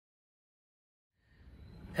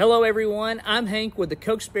Hello everyone, I'm Hank with the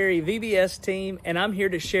Cokesbury VBS team, and I'm here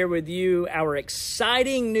to share with you our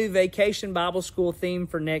exciting new Vacation Bible School theme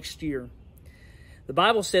for next year. The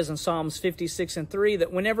Bible says in Psalms 56:3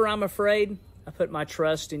 that whenever I'm afraid, I put my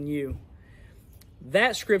trust in you.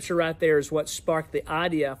 That scripture right there is what sparked the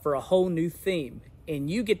idea for a whole new theme, and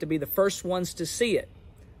you get to be the first ones to see it.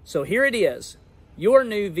 So here it is, your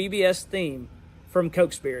new VBS theme from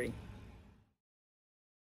Cokesbury.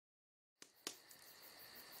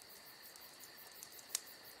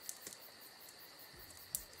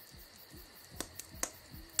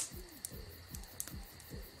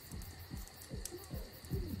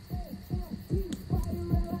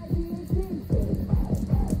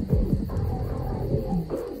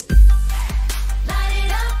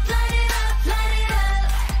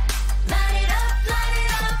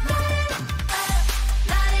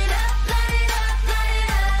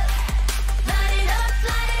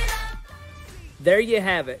 There you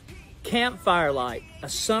have it, Camp Firelight, a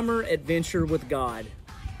summer adventure with God.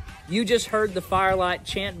 You just heard the Firelight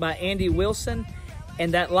chant by Andy Wilson,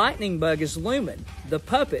 and that lightning bug is Lumen, the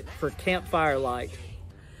puppet for Camp Firelight.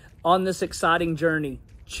 On this exciting journey,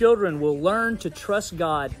 children will learn to trust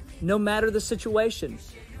God no matter the situation,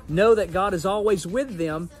 know that God is always with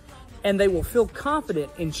them, and they will feel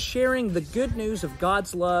confident in sharing the good news of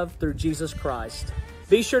God's love through Jesus Christ.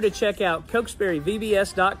 Be sure to check out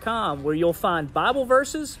CokesburyVBS.com, where you'll find Bible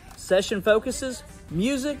verses, session focuses,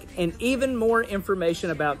 music, and even more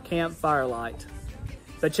information about Camp Firelight.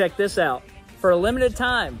 But check this out. For a limited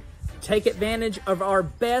time, take advantage of our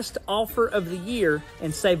best offer of the year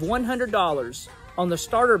and save $100 on the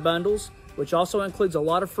starter bundles, which also includes a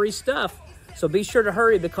lot of free stuff. So be sure to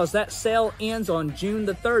hurry because that sale ends on June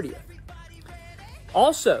the 30th.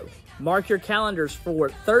 Also, mark your calendars for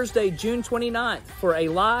Thursday, June 29th for a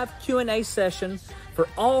live Q&A session for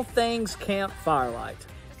all things Camp Firelight.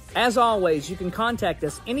 As always, you can contact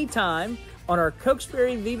us anytime on our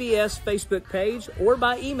Cokesbury VBS Facebook page or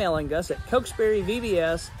by emailing us at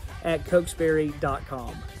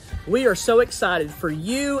cokesburyvbs@cokesbury.com. We are so excited for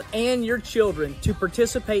you and your children to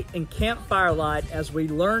participate in Camp Firelight as we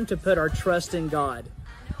learn to put our trust in God.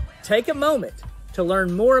 Take a moment to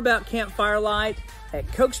learn more about Camp Firelight at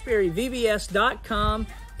CokesburyVBS.com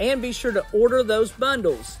and be sure to order those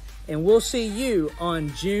bundles. And we'll see you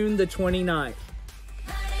on June the 29th.